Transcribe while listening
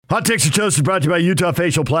Hot Takes or Toast is brought to you by Utah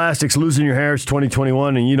Facial Plastics. Losing your hair is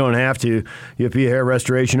 2021, and you don't have to. UFP Hair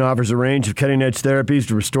Restoration offers a range of cutting-edge therapies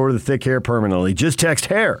to restore the thick hair permanently. Just text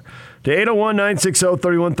HAIR to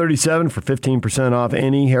 801-960-3137 for 15% off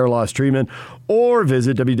any hair loss treatment, or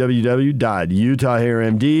visit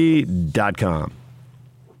www.utahhairmd.com.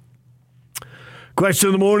 Question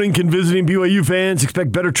of the morning: can visiting BYU fans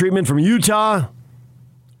expect better treatment from Utah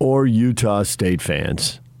or Utah State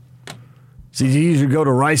fans? It's easier to go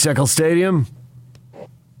to Rice-Eccles Stadium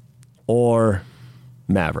or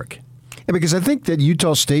Maverick. Yeah, because I think that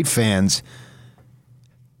Utah State fans,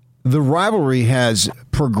 the rivalry has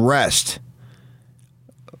progressed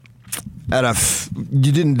at a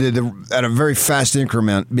very fast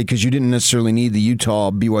increment because you didn't necessarily need the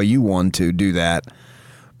Utah BYU one to do that.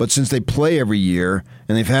 But since they play every year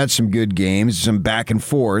and they've had some good games, some back and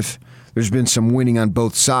forth, there's been some winning on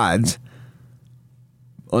both sides.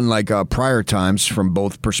 Unlike prior times from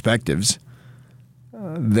both perspectives,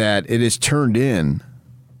 that it has turned in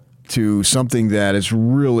to something that has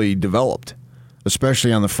really developed,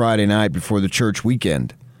 especially on the Friday night before the church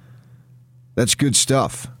weekend. That's good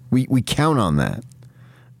stuff. We count on that.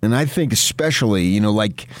 And I think especially,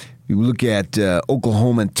 like you look at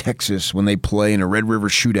Oklahoma and Texas when they play in a Red River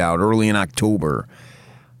shootout early in October,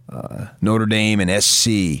 Notre Dame and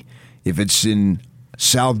SC. If it's in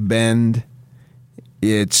South Bend,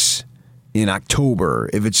 it's in October.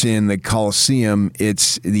 If it's in the Coliseum,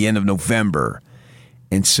 it's the end of November.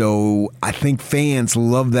 And so I think fans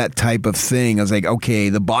love that type of thing. I was like, okay,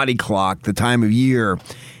 the body clock, the time of year,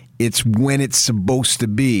 it's when it's supposed to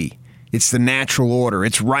be. It's the natural order.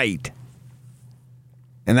 It's right.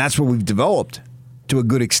 And that's what we've developed to a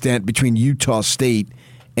good extent between Utah State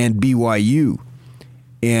and BYU.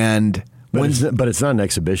 But it's not an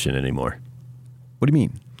exhibition anymore. What do you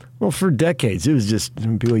mean? Well, for decades, it was just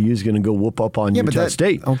BYU's going to go whoop up on Utah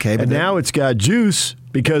State. Okay, but now it's got juice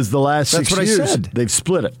because the last 6 years they've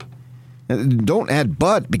split it. Don't add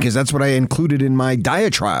but, because that's what I included in my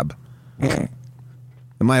diatribe. In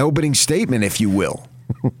my opening statement, if you will.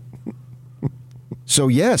 So,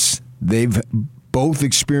 yes, they've both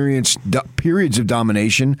experienced periods of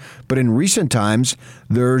domination, but in recent times,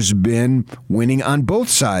 there's been winning on both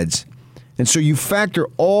sides. And so you factor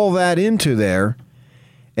all that into there,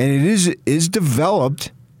 and it is developed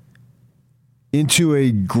into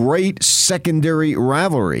a great secondary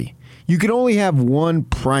rivalry. You can only have one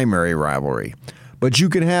primary rivalry, but you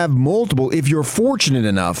can have multiple if you're fortunate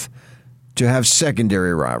enough to have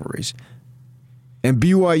secondary rivalries. And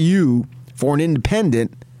BYU, for an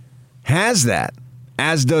independent, has that,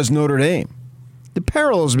 as does Notre Dame. The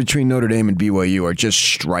parallels between Notre Dame and BYU are just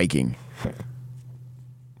striking.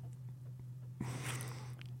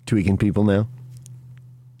 Tweaking people now?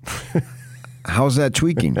 How's that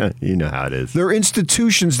tweaking? You know how it is. They're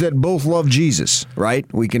institutions that both love Jesus,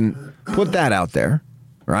 right? We can put that out there,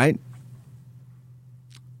 right?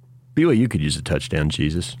 BYU could use a touchdown,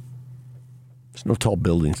 Jesus. There's no tall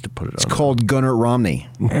buildings to put it on. It's called Gunnar Romney.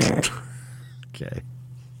 Okay.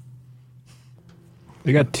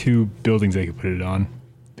 They got two buildings they could put it on.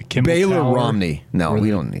 The Kimmel Baylor Tower, Romney. No, we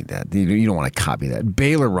don't need that. You don't want to copy that.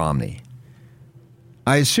 Baylor Romney.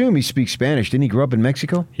 I assume he speaks Spanish. Didn't he grow up in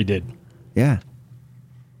Mexico? He did. Yeah.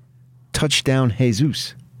 Touchdown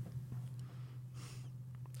Jesus.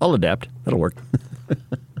 I'll adapt. That'll work.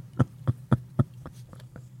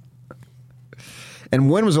 And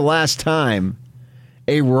when was the last time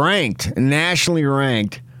a nationally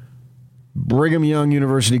ranked Brigham Young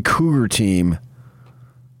University Cougar team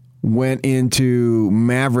went into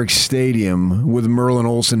Maverick Stadium with Merlin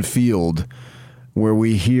Olsen Field, where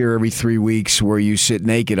we hear every 3 weeks where you sit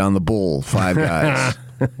naked on the bull, Five Guys.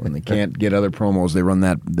 When they can't get other promos,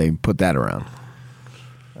 they put that around.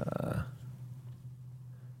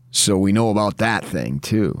 So we know about that thing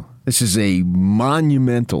too. This is a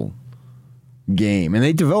monumental game, and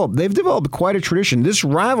they've developed quite a tradition. This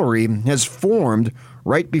rivalry has formed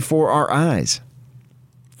right before our eyes.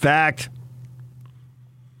 Fact.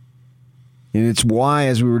 And it's why,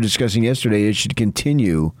 as we were discussing yesterday, it should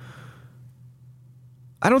continue.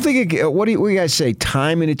 I don't think what do you guys say,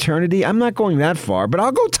 time and eternity? I'm not going that far, but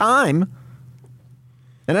I'll go time.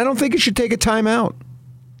 And I don't think it should take a time out.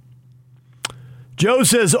 Joe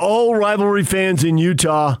says all rivalry fans in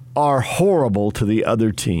Utah are horrible to the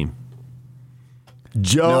other team.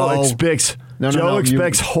 Joe expects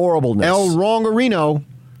horribleness. El Rongarino.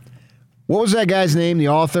 What was that guy's name, the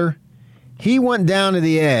author? He went down to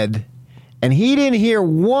the Ed, and he didn't hear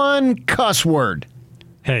one cuss word.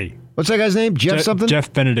 Hey. What's that guy's name? Jeff something?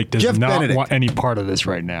 Jeff Benedict does not want any part of this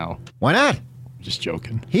right now. Why not? Just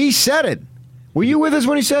joking. He said it. Were you with us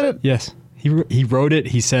when he said it? Yes. He wrote it.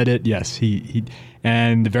 He said it. Yes. He.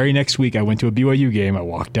 And the very next week, I went to a BYU game. I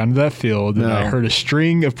walked down to that field, and I heard a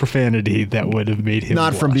string of profanity that would have made him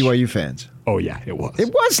Not blush. from BYU fans. Oh, yeah, it was.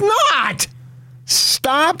 It was not!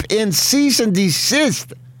 Stop and cease and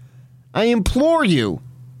desist. I implore you.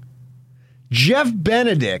 Jeff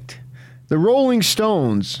Benedict, the Rolling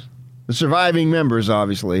Stones, the surviving members,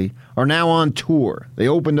 obviously, are now on tour. They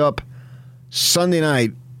opened up Sunday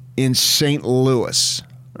night in St. Louis,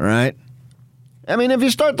 all right? I mean, if you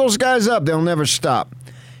start those guys up, they'll never stop.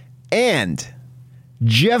 And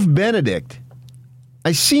Jeff Benedict,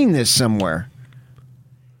 I seen this somewhere,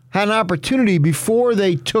 had an opportunity before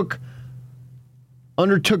they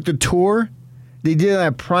undertook the tour. They did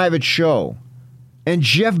a private show, and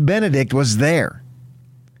Jeff Benedict was there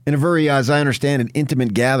in a very, as I understand it,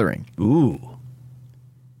 intimate gathering. Ooh.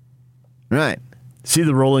 Right. See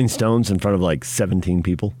the Rolling Stones in front of like 17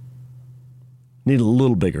 people? Need a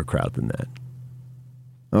little bigger crowd than that.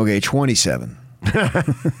 Okay, 27.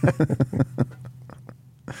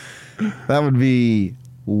 That would be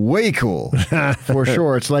way cool, for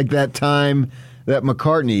sure. It's like that time that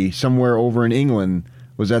McCartney, somewhere over in England,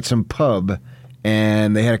 was at some pub,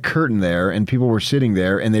 and they had a curtain there, and people were sitting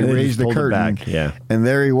there, and they raised the curtain, yeah, and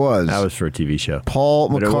there he was. That was for a TV show. Paul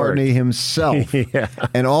McCartney himself. Yeah.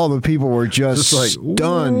 And all the people were just like,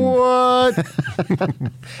 stunned. What?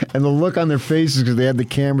 And the look on their faces, because they had the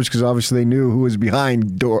cameras, because obviously they knew who was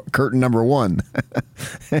behind curtain number 1.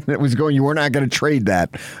 And it was going, you were not going to trade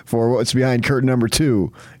that for what's behind curtain number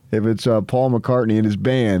 2. If it's Paul McCartney and his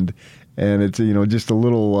band, and it's just a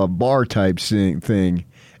little bar type thing.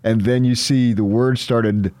 And then you see the word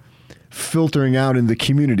started filtering out in the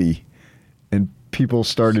community, and people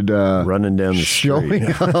started running down the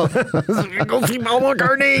showing street. up. Go see Paul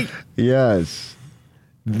McCartney. Yes.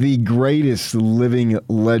 The greatest living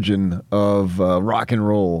legend of rock and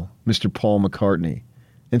roll, Mr. Paul McCartney.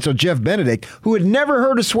 And so Jeff Benedict, who had never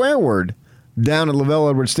heard a swear word down at LaVell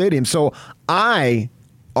Edwards Stadium. So I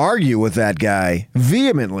argue with that guy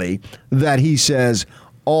vehemently that he says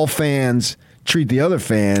all fans treat the other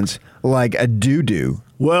fans like a doo-doo.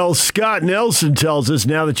 Well, Scott Nelson tells us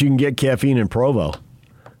now that you can get caffeine in Provo.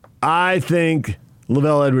 I think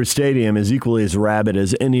LaVell Edwards Stadium is equally as rabid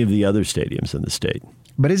as any of the other stadiums in the state.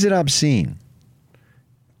 But is it obscene?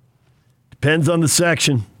 Depends on the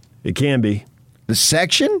section. It can be. The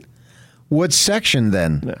section? What section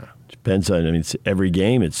then? No, depends on, it's every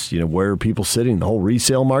game. It's, where are people sitting? The whole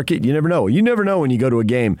resale market? You never know. You never know when you go to a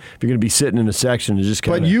game if you're going to be sitting in a section and just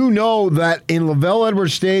kind of... But you know that in LaVell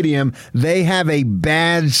Edwards Stadium, they have a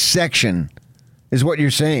bad section, is what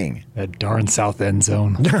you're saying. That darn south end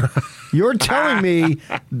zone. You're telling me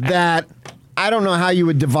that... I don't know how you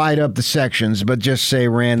would divide up the sections, but just say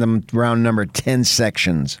random round number 10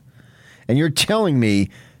 sections. And you're telling me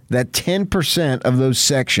that 10% of those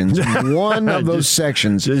sections, one of those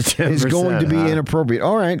sections, is going to be inappropriate.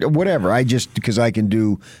 All right, whatever. Because I can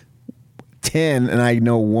do 10 and I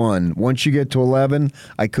know 1. Once you get to 11,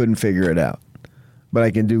 I couldn't figure it out. But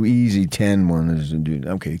I can do easy 10 one.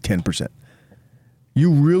 Okay, 10%.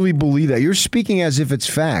 You really believe that? You're speaking as if it's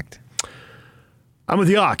fact. I'm with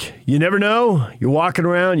Yock. You never know. You're walking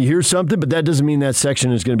around, you hear something, but that doesn't mean that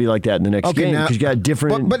section is going to be like that in the next game because you got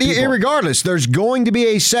different. But irregardless, there's going to be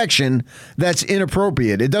a section that's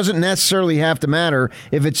inappropriate. It doesn't necessarily have to matter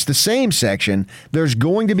if it's the same section. There's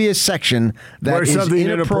going to be a section that is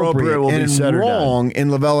inappropriate will and be wrong in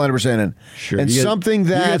LaVell Edwards Stadium. Sure. And something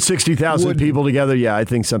that you get 60,000 people together. Yeah, I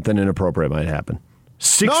think something inappropriate might happen.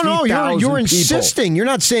 60,000 No, you're insisting. You're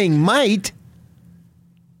not saying might.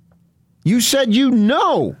 You said you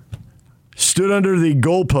know. Stood under the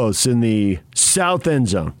goalposts in the south end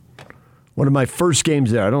zone. One of my first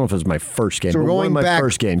games there. I don't know if it was my first game. So we're going one of my back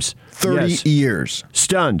first games. 30 years.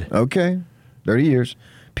 Stunned. Okay. 30 years.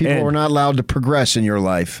 People were not allowed to progress in your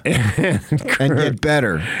life and get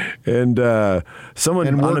better. And someone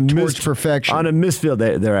and work towards perfection. On a missed field,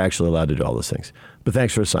 they're actually allowed to do all those things. But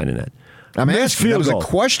thanks for assigning that. I'm asking. That was a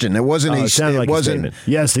question. It wasn't a statement.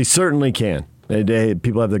 Yes, they certainly can.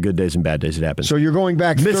 People have their good days and bad days. It happens. So you're going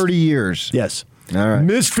back 30 years. Yes. All right.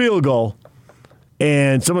 Missed field goal,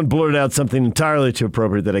 and someone blurted out something entirely too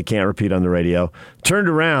appropriate that I can't repeat on the radio. Turned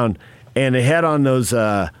around, and they had on those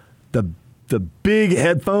the big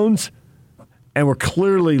headphones, and were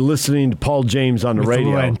clearly listening to Paul James on the radio. With the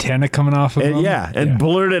little antenna coming off of them? And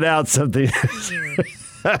blurted out something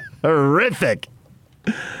horrific.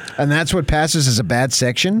 And that's what passes as a bad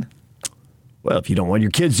section? Well, if you don't want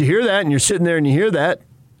your kids to hear that and you're sitting there and you hear that,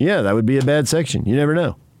 yeah, that would be a bad section. You never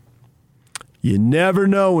know. You never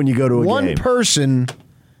know when you go to a game. One person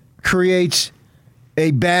creates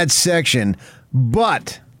a bad section,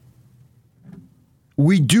 but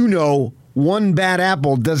we do know one bad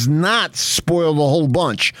apple does not spoil the whole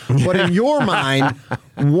bunch. But in your mind,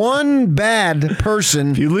 one bad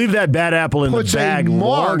person, if you leave that bad apple in the bag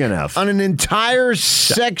long enough on an entire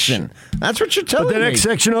section. That's what you're telling me. But the next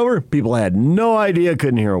section over, people had no idea,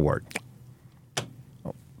 couldn't hear a word.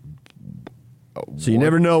 So you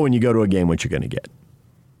never know when you go to a game what you're going to get.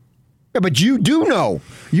 Yeah, but you do know.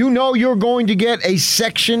 You know you're going to get a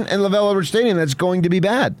section in LaVell Edwards Stadium that's going to be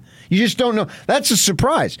bad. You just don't know. That's a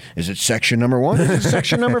surprise. Is it section number 1? Is it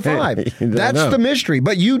section number 5? That's the mystery.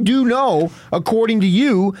 But you do know, according to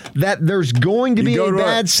you, that there's going to be a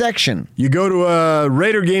bad section. You go to a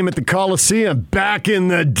Raider game at the Coliseum back in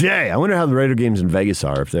the day. I wonder how the Raider games in Vegas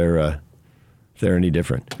are, if they're any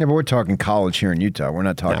different. Yeah, but we're talking college here in Utah. We're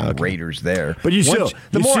not talking Raiders there. But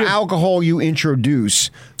the more alcohol you introduce,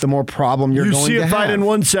 the more problem you're going to have. You see a fight in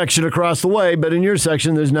one section across the way, but in your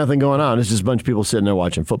section, there's nothing going on. It's just a bunch of people sitting there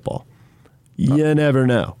watching football. You never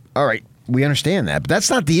know. All right. We understand that, but that's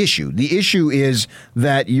not the issue. The issue is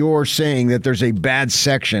that you're saying that there's a bad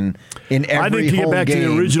section in every home game. I think to get back to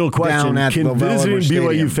the original question, can visiting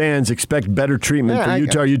BYU fans expect better treatment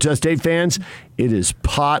for Utah State fans? It is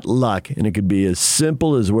pot luck, and it could be as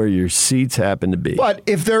simple as where your seats happen to be. But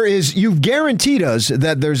if there is, you've guaranteed us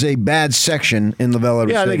that there's a bad section in LaVell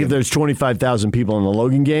Edwards Stadium. I think if there's 25,000 people in the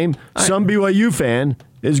Logan game, some BYU fan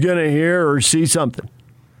is going to hear or see something.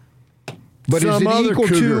 But is it equal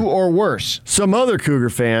to or worse? Some other Cougar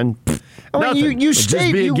fan. I mean,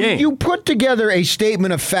 you put together a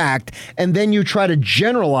statement of fact, and then you try to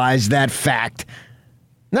generalize that fact.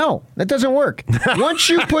 No, that doesn't work. Once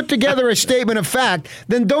you put together a statement of fact,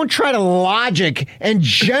 then don't try to logic and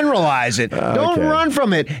generalize it. Don't run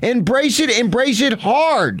from it. Embrace it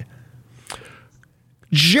hard.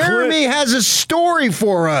 Jeremy has a story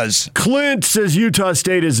for us. Clint says Utah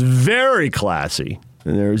State is very classy.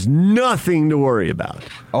 And there's nothing to worry about.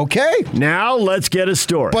 Okay. Now let's get a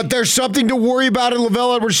story. But there's something to worry about at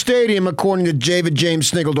LaVell Edwards Stadium, according to David James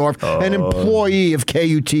Snigeldorf, an employee of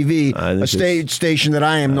KUTV, a station that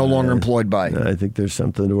I am no longer employed by. I think there's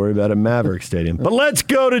something to worry about at Maverick Stadium. But let's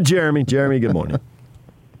go to Jeremy. Jeremy, good morning.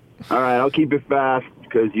 All right, I'll keep it fast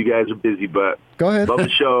because you guys are busy, but go ahead. Love the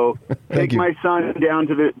show. Take my son down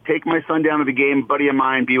to the game. A buddy of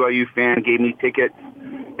mine, BYU fan, gave me tickets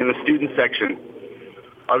in the student section.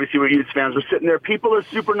 Obviously, we're Utes fans. We're sitting there. People are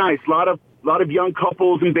super nice. A lot of young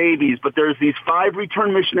couples and babies. But there's these 5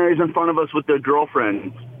 return missionaries in front of us with their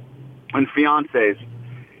girlfriends and fiancés.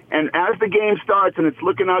 And as the game starts and it's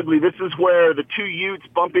looking ugly, this is where the 2 Utes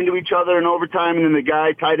bump into each other in overtime, and then the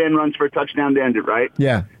guy, tight end, runs for a touchdown to end it, right?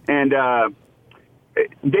 Yeah. And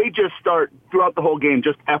they just start, throughout the whole game,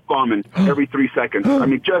 just F-bombing every 3 seconds. I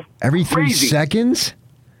mean, just every 3 crazy. Seconds?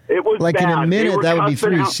 It was like bad. In a minute, that would be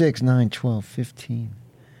 3, 6, 9, 12, 15.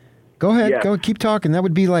 Go ahead. Yes. Go. Keep talking. That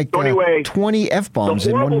would be like 20 F-bombs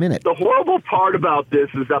in 1 minute. The horrible part about this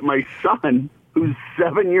is that my son, who's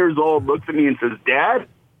 7 years old, looks at me and says, "Dad,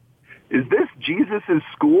 is this Jesus'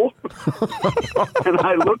 school?" And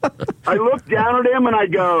I look down at him and I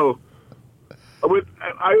go, I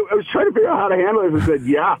was trying to figure out how to handle it. I said,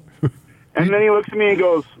 "Yeah." And then he looks at me and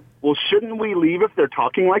goes, "Well, shouldn't we leave if they're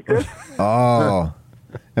talking like this?" Oh.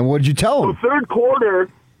 And what did you tell him? So third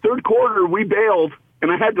quarter, we bailed.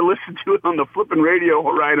 And I had to listen to it on the flipping radio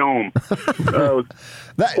ride home.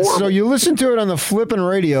 So you listened to it on the flipping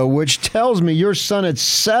radio, which tells me your son at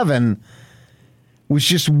 7 was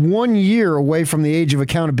just 1 year away from the age of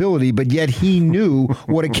accountability, but yet he knew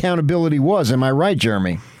what accountability was. Am I right,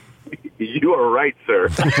 Jeremy? You are right, sir.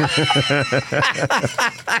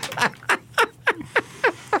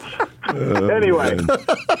 Anyway,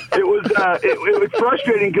 it was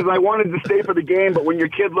frustrating because I wanted to stay for the game, but when your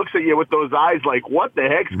kid looks at you with those eyes like, what the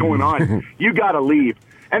heck's going on, you got to leave.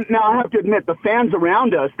 And now I have to admit, the fans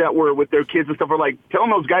around us that were with their kids and stuff were like telling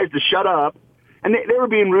those guys to shut up, and they were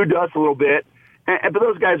being rude to us a little bit. But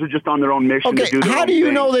those guys were just on their own mission to do their how own do you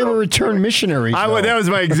thing, know they were returned missionaries? That was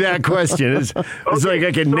my exact question. It's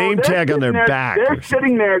like a name tag on their back. They're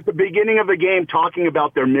sitting there at the beginning of the game talking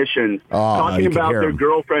about their missions, talking about their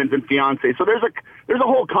girlfriends and fiancés. So there's a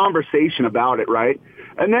whole conversation about it, right?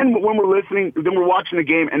 And then when we're watching the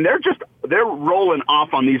game, and they're rolling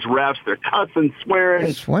off on these refs. They're cussing,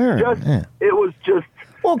 swearing. Yeah. It was just.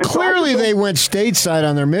 Well, clearly they went stateside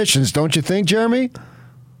on their missions, don't you think, Jeremy?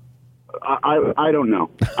 I don't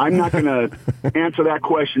know. I'm not going to answer that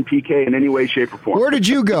question, PK, in any way, shape, or form. Where did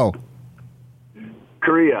you go?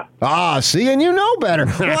 Korea. See, and you know better.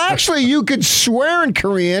 Well, actually, you could swear in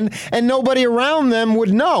Korean and nobody around them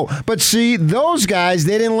would know. But see, those guys,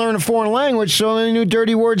 they didn't learn a foreign language, so they knew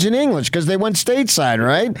dirty words in English because they went stateside,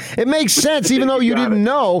 right? It makes sense. Even though you didn't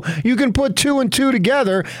know, you can put 2 and 2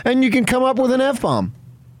 together and you can come up with an F-bomb.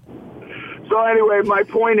 So anyway, my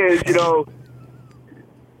point is,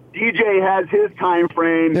 DJ has his time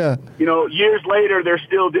frame. Yeah. Years later, they're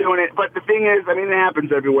still doing it. But the thing is, it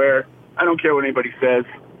happens everywhere. I don't care what anybody says.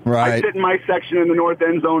 Right. I sit in my section in the north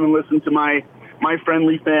end zone and listen to my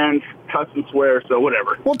friendly fans cuss and swear, so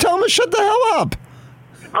whatever. Well, tell them to shut the hell up.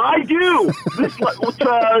 I do. Let's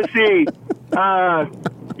see.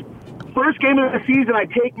 First game of the season, I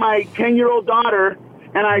take my 10-year-old daughter,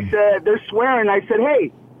 and I said, they're swearing. I said,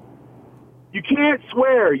 hey, you can't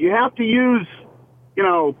swear. You have to use,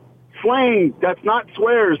 slang that's not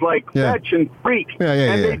swears like fetch and freak.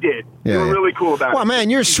 And they did. They were really cool about it. Well, man,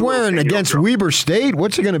 you're swearing against Weber State.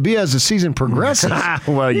 What's it going to be as the season progresses?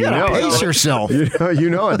 Well, you know, pace yourself. You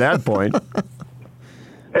know at that point.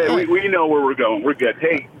 Hey, we know where we're going. We're good.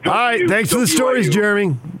 Hey, all right, thanks for the stories,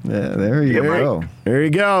 Jeremy. Yeah, there you go. There you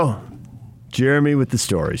go. Jeremy with the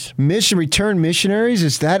stories. Return missionaries,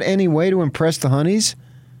 is that any way to impress the honeys?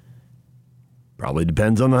 Probably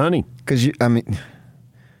depends on the honey. Because,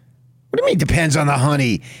 what do you mean depends on the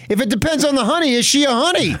honey? If it depends on the honey, is she a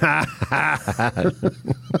honey?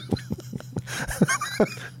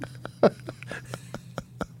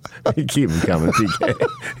 You keep them coming, PK.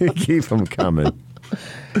 You keep them coming.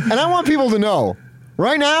 And I want people to know,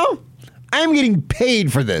 right now, I'm getting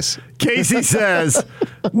paid for this. Casey says,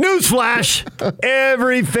 newsflash,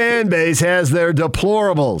 every fan base has their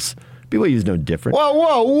deplorables. BYU's no different.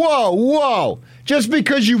 Whoa. Just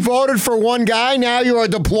because you voted for one guy, now you're a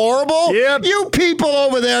deplorable? Yep. You people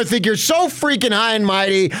over there think you're so freaking high and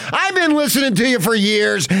mighty. I've been listening to you for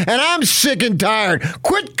years, and I'm sick and tired.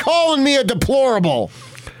 Quit calling me a deplorable.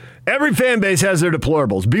 Every fan base has their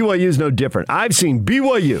deplorables. BYU's no different. I've seen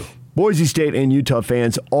BYU, Boise State, and Utah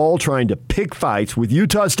fans all trying to pick fights with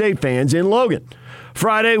Utah State fans in Logan.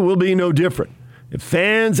 Friday will be no different. If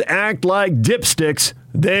fans act like dipsticks,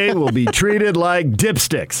 they will be treated like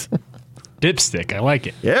dipsticks. Dipstick, I like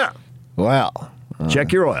it. Yeah. Well,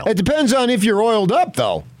 check your oil. It depends on if you're oiled up,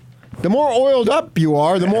 though. The more oiled up you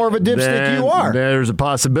are, the more of a dipstick you are. There's a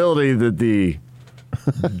possibility that the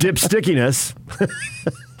dipstickiness.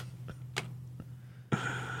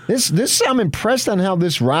 This I'm impressed on how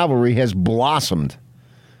this rivalry has blossomed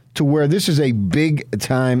to where this is a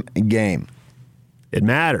big-time game. It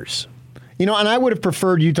matters. And I would have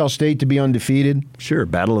preferred Utah State to be undefeated. Sure,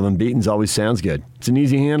 Battle of Unbeatens always sounds good. It's an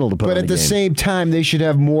easy handle to put on the game. But at the same time, they should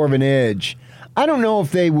have more of an edge. I don't know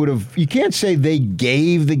if they would have... You can't say they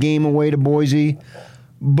gave the game away to Boise,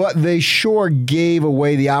 but they sure gave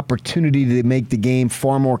away the opportunity to make the game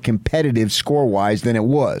far more competitive score-wise than it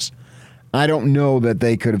was. I don't know that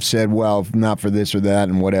they could have said, well, if not for this or that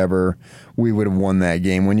and whatever, we would have won that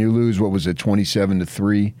game. When you lose, what was it,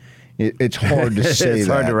 27-3? It's hard to say it's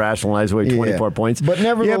that. hard to rationalize away 24 points. But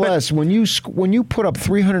nevertheless, when you put up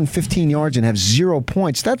 315 yards and have 0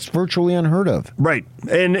 points, that's virtually unheard of. Right.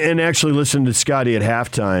 And actually listen to Scotty at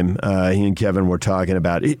halftime. He and Kevin were talking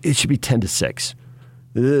about it should be 10-6.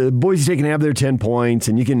 Boise State can have their 10 points,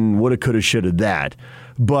 and you can woulda, coulda, shoulda that.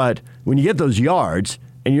 But when you get those yards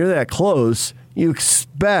and you're that close, you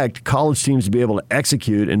expect college teams to be able to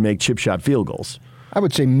execute and make chip shot field goals. I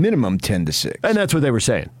would say minimum 10-6. And that's what they were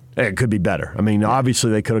saying. It could be better.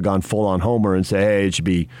 Obviously they could have gone full-on homer and say, hey, it should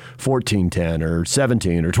be 14-10 or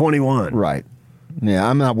 17 or 21. Right. Yeah,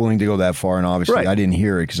 I'm not willing to go that far, and obviously right. I didn't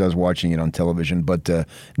hear it because I was watching it on television, but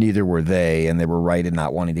neither were they, and they were right in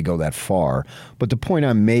not wanting to go that far. But the point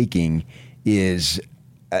I'm making is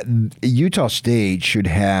Utah State should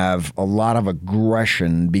have a lot of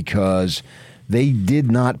aggression because they did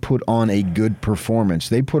not put on a good performance.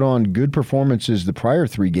 They put on good performances the prior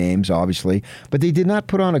 3 games, obviously, but they did not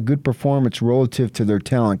put on a good performance relative to their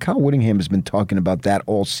talent. Kyle Whittingham has been talking about that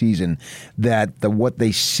all season, that what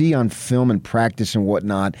they see on film and practice and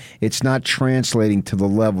whatnot, it's not translating to the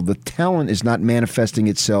level. The talent is not manifesting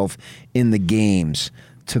itself in the games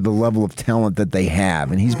to the level of talent that they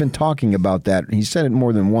have. And he's been talking about that. He said it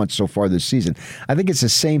more than once so far this season. I think it's the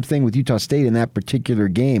same thing with Utah State in that particular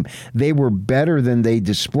game. They were better than they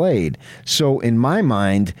displayed. So in my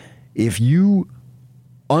mind, if you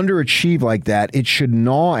underachieve like that, it should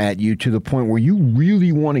gnaw at you to the point where you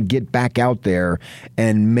really want to get back out there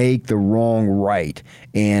and make the wrong right.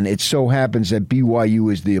 And it so happens that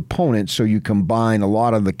BYU is the opponent, so you combine a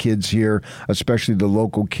lot of the kids here, especially the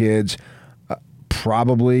local kids,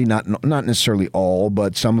 probably, not necessarily all,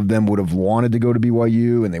 but some of them would have wanted to go to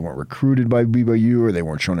BYU and they weren't recruited by BYU or they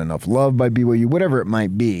weren't shown enough love by BYU, whatever it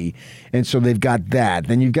might be. And so they've got that.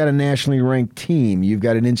 Then you've got a nationally ranked team. You've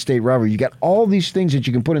got an in-state rivalry. You've got all these things that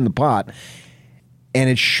you can put in the pot. And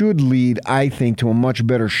it should lead, I think, to a much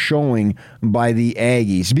better showing by the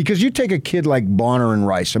Aggies. Because you take a kid like Bonner and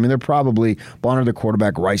Rice. I mean, they're probably, Bonner the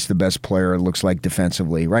quarterback, Rice the best player, it looks like,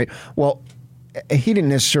 defensively, right? Well, he didn't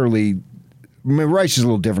necessarily... I mean, Rice is a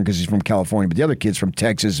little different because he's from California, but the other kid's from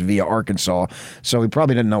Texas via Arkansas, so he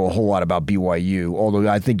probably doesn't know a whole lot about BYU, although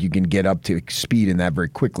I think you can get up to speed in that very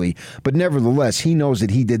quickly. But nevertheless, he knows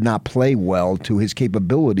that he did not play well to his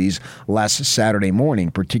capabilities last Saturday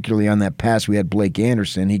morning, particularly on that pass we had Blake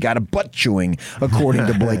Anderson. He got a butt chewing, according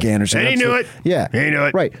to Blake Anderson. And he knew it. Yeah. He knew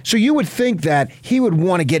it. Right. So you would think that he would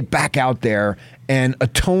want to get back out there and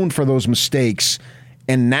atone for those mistakes.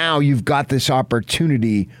 And now you've got this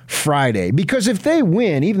opportunity Friday. Because if they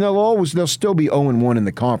win, even though they'll still be 0-1 in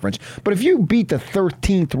the conference, but if you beat the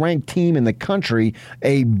 13th ranked team in the country,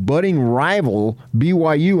 a budding rival,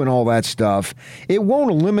 BYU and all that stuff, it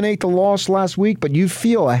won't eliminate the loss last week, but you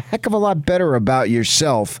feel a heck of a lot better about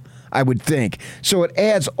yourself, I would think. So it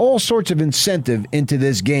adds all sorts of incentive into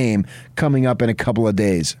this game coming up in a couple of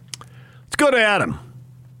days. Let's go to Adam.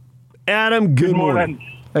 Adam, good morning.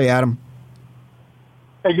 Hey, Adam.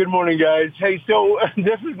 Hey, good morning, guys. Hey, so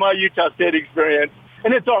this is my Utah State experience,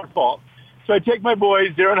 and it's our fault. So I take my boys,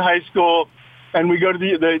 they're in high school, and we go to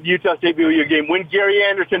the Utah State BYU game when Gary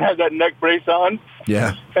Anderson had that neck brace on.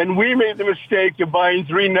 Yeah. And we made the mistake of buying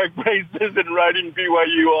 3 neck braces and writing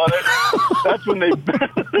BYU on it. That's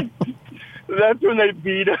when they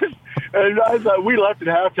beat us. And I thought, we left at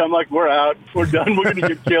halftime like, we're out. We're done. We're going to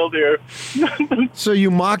get killed here. So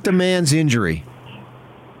you mocked a man's injury.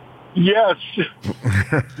 Yes.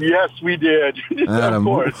 Yes, we did. Adam, of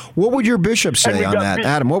course. What would your bishop say on that?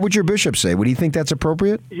 Adam, what would your bishop say? Would he think that's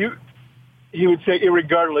appropriate? He would say,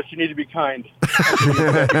 irregardless, you need to be kind.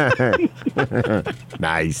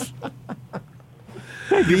 Nice.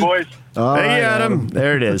 Thank you, boys. Hey, Adam.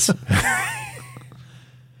 There it is.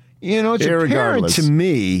 You know, it's apparent to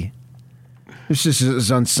me, this is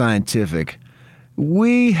unscientific,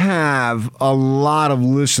 we have a lot of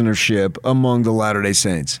listenership among the Latter-day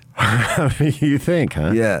Saints. You think,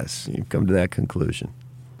 huh? Yes. You've come to that conclusion.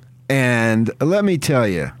 And let me tell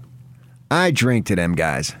you, I drink to them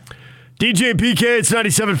guys. DJ and PK, it's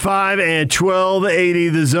 97.5 and 1280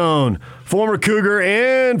 The Zone. Former Cougar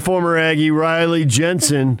and former Aggie Riley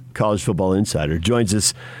Jensen, college football insider, joins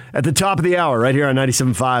us at the top of the hour right here on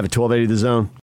 97.5 at 1280 The Zone.